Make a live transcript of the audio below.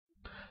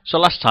So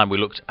last time we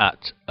looked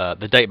at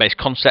the database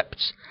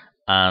concepts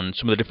and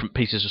some of the different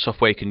pieces of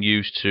software you can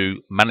use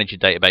to manage your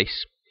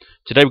database.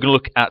 Today we're going to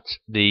look at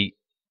the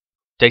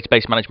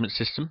database management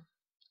system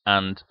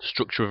and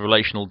structure of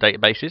relational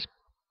databases.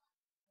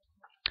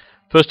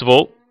 First of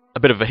all, a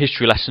bit of a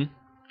history lesson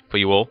for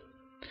you all.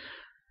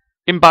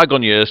 In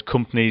bygone years,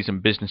 companies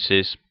and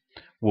businesses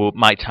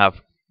might have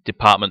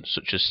departments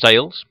such as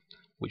sales,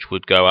 which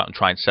would go out and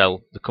try and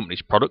sell the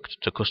company's product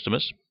to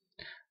customers.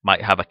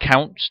 Might have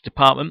accounts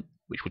department,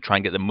 which would try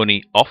and get the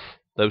money off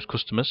those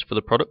customers for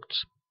the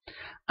products.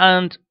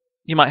 And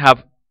you might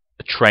have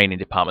a training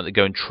department that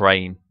go and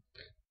train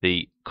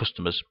the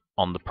customers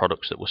on the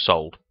products that were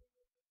sold.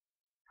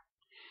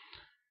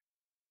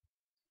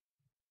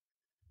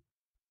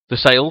 The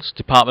sales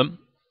department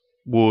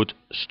would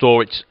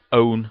store its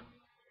own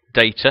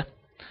data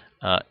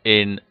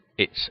in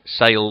its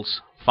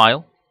sales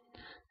file.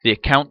 The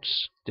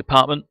accounts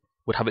department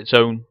would have its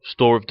own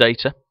store of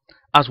data,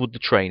 as would the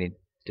training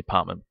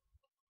department.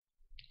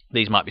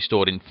 These might be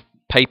stored in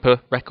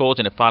paper records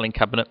in a filing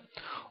cabinet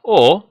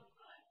or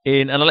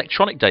in an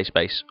electronic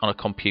database on a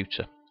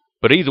computer.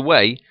 But either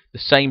way, the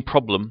same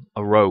problem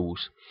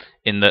arose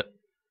in that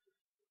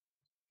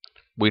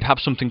we'd have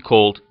something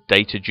called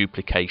data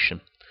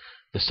duplication.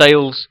 The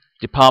sales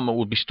department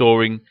would be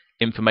storing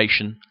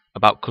information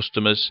about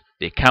customers.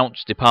 The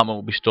accounts department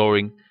would be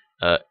storing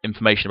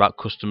information about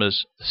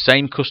customers, the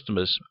same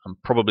customers, and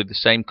probably the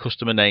same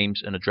customer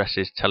names and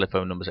addresses,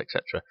 telephone numbers,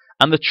 etc.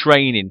 And the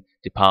training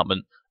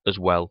department as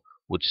well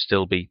would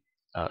still be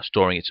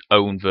storing its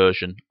own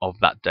version of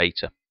that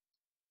data.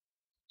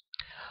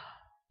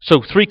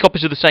 So 3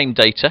 copies of the same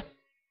data.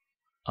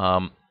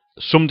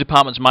 Some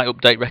departments might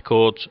update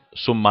records,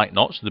 some might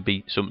not, so there'd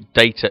be some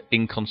data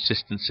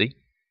inconsistency.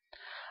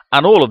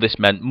 And all of this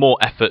meant more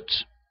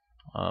effort,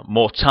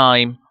 more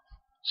time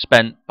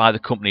spent by the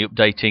company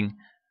updating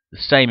the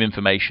same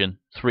information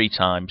 3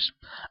 times,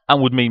 and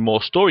would mean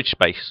more storage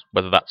space,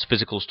 whether that's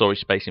physical storage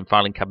space in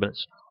filing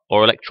cabinets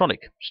or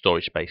electronic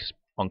storage space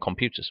on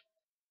computers.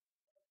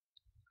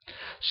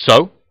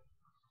 So,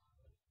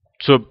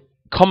 to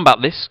combat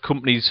this,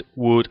 companies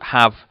would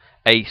have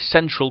a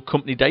central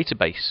company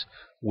database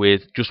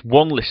with just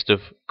one list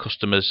of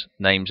customers'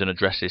 names and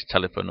addresses,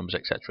 telephone numbers,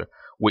 etc.,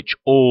 which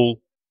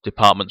all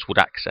departments would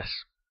access.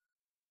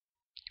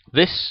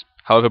 This,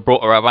 however,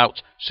 brought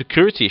about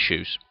security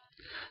issues.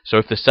 So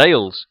if the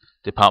sales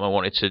department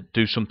wanted to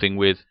do something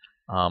with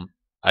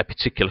a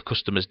particular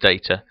customer's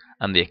data,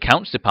 and the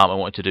accounts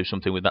department wanted to do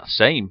something with that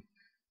same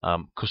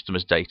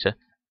customer's data,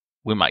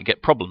 we might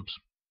get problems.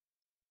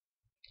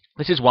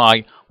 This is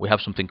why we have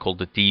something called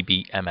the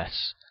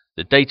DBMS,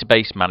 the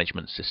Database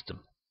Management System.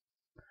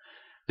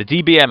 The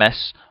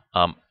DBMS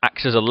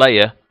acts as a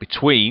layer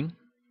between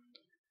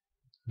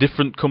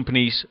different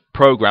companies'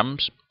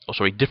 programs,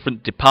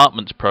 different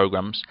departments'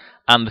 programs,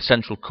 and the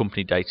central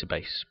company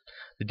database.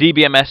 The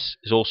DBMS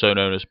is also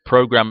known as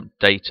Program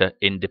Data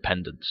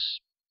Independence.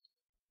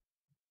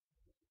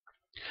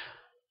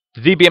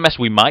 The DBMS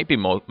we might be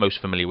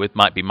most familiar with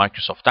might be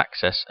Microsoft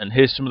Access, and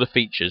here's some of the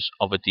features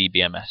of a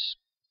DBMS.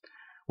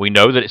 We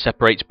know that it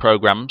separates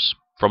programs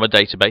from a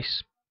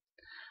database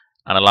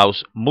and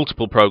allows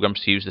multiple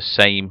programs to use the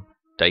same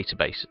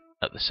database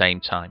at the same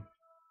time.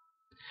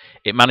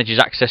 It manages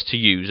access to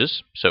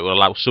users, so it will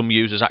allow some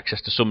users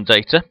access to some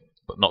data,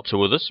 but not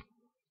to others.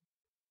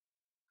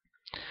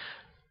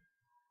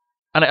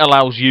 And it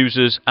allows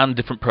users and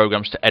different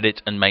programs to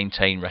edit and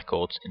maintain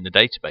records in the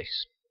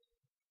database.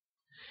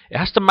 It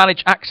has to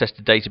manage access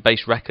to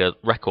database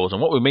records,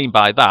 and what we mean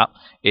by that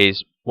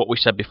is what we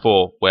said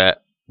before, where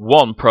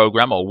one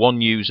program or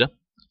one user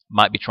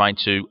might be trying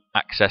to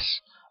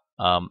access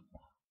a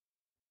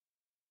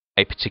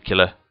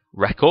particular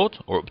record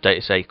or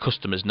update, say,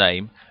 customer's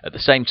name at the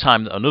same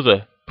time that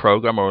another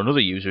program or another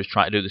user is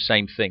trying to do the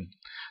same thing.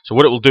 So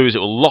what it will do is it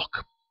will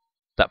lock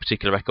that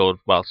particular record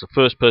whilst the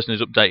first person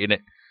is updating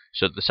it,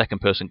 so that the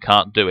second person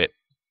can't do it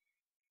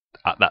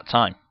at that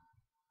time.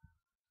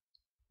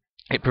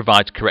 It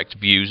provides correct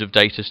views of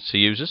data to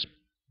users,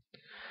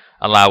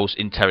 allows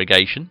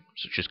interrogation,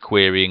 such as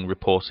querying,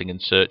 reporting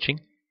and searching.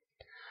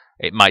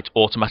 It might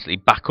automatically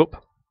back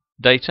up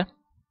data,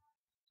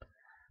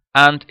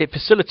 and it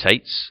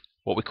facilitates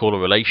what we call a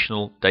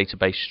relational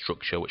database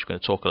structure, which we're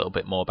going to talk a little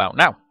bit more about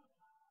now.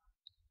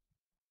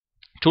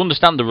 To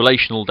understand the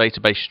relational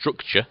database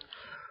structure,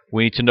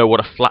 we need to know what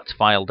a flat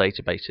file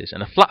database is.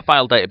 And a flat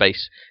file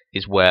database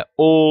is where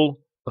all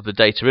of the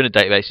data in a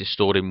database is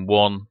stored in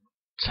one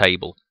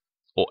table,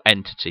 or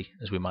entity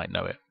as we might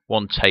know it,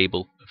 one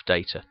table of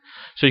data.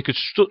 So you could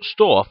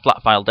store a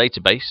flat file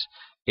database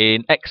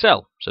in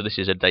Excel. So this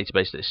is a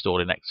database that is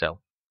stored in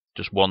Excel,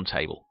 just one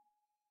table.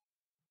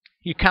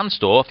 You can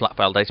store a flat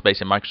file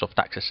database in Microsoft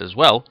Access as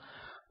well,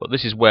 but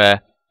this is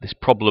where this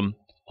problem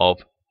of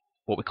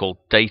what we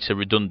call data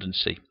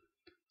redundancy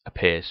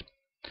appears.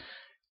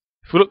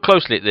 If we look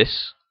closely at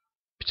this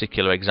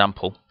particular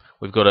example,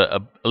 we've got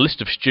a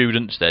list of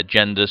students, their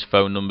genders,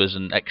 phone numbers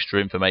and extra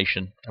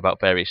information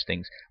about various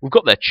things. We've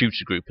got their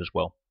tutor group as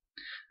well.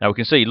 Now we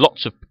can see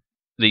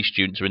these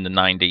students are in the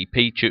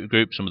 9DP tutor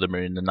group, some of them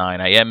are in the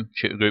 9AM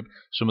tutor group,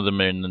 some of them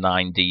are in the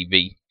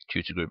 9DV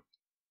tutor group.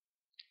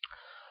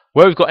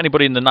 Where we've got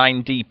anybody in the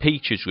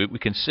 9DP tutor group, we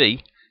can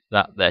see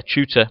that their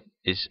tutor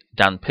is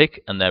Dan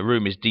Pick and their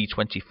room is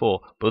D24.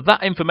 But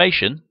that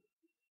information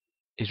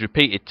is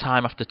repeated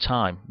time after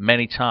time,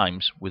 many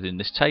times within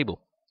this table.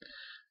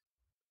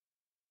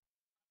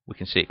 We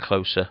can see it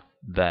closer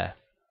there.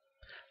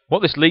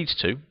 What this leads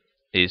to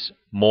is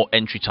more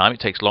entry time. It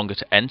takes longer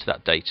to enter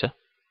that data,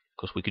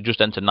 because we could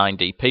just enter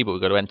 9DP, but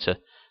we've got to enter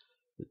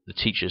the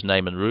teacher's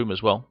name and room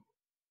as well.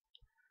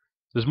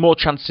 There's more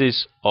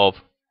chances of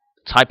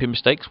typing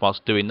mistakes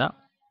whilst doing that.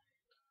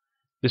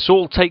 This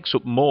all takes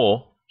up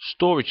more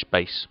storage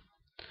space.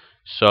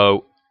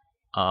 So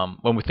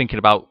when we're thinking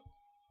about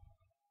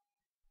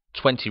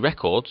 20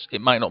 records,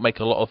 it might not make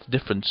a lot of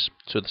difference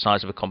to the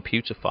size of a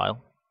computer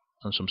file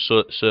and some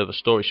server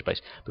storage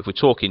space. But if we're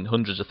talking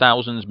hundreds of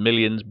thousands,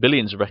 millions,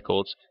 billions of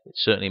records, it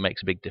certainly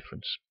makes a big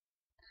difference.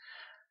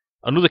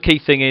 Another key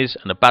thing is,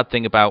 and a bad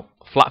thing about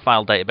flat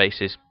file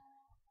databases,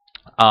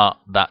 are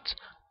that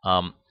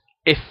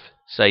if,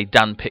 say,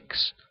 Dan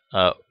Pick's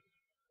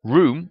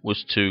room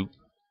was to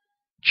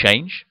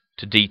change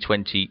to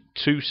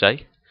D22,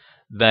 say,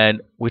 then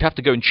we'd have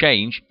to go and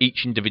change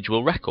each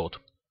individual record.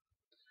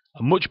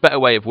 A much better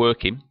way of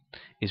working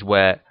is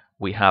where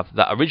we have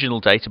that original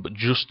data but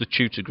just the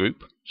tutor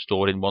group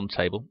stored in one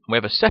table, and we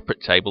have a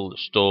separate table that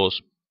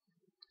stores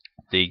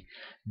the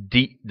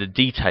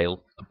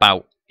detail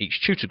about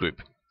each tutor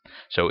group.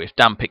 So if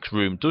Dan Pick's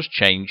room does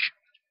change,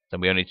 then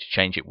we only need to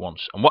change it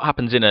once. And what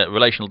happens in a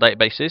relational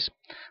database is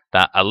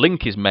that a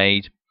link is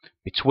made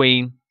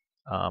between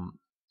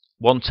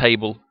one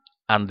table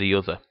and the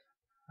other,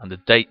 and the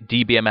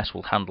DBMS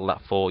will handle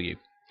that for you.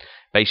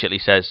 Basically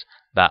says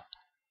that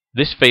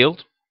this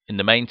field in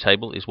the main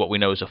table is what we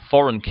know as a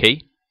foreign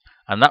key,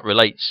 and that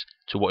relates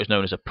to what is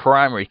known as a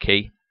primary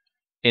key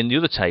in the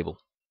other table.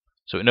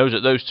 So it knows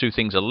that those two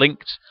things are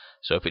linked,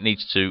 so if it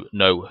needs to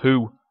know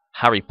who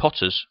Harry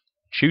Potter's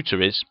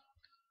tutor is,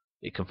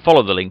 it can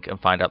follow the link and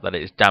find out that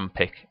it is Dan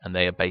Pick and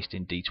they are based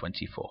in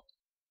D24.